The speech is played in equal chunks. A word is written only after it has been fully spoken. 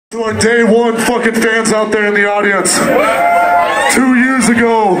To our day one fucking fans out there in the audience, 2 years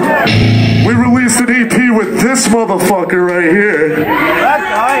ago, we released an EP with this motherfucker right here.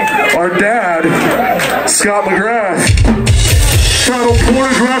 Our dad, Scott McGrath, titled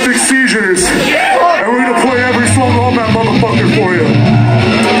Pornographic Seizures. And we're gonna play every song on that motherfucker for you.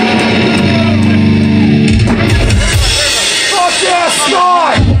 Fuck yeah,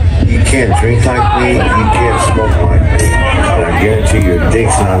 Scott! You can't drink like me, you can't smoke like me. I guarantee your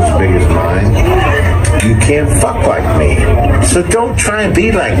dick's not as big as mine. You can't fuck like me. So don't try and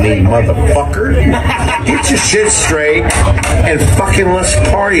be like me, motherfucker. Get your shit straight and fucking let's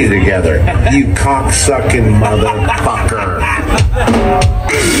party together, you cocksucking motherfucker.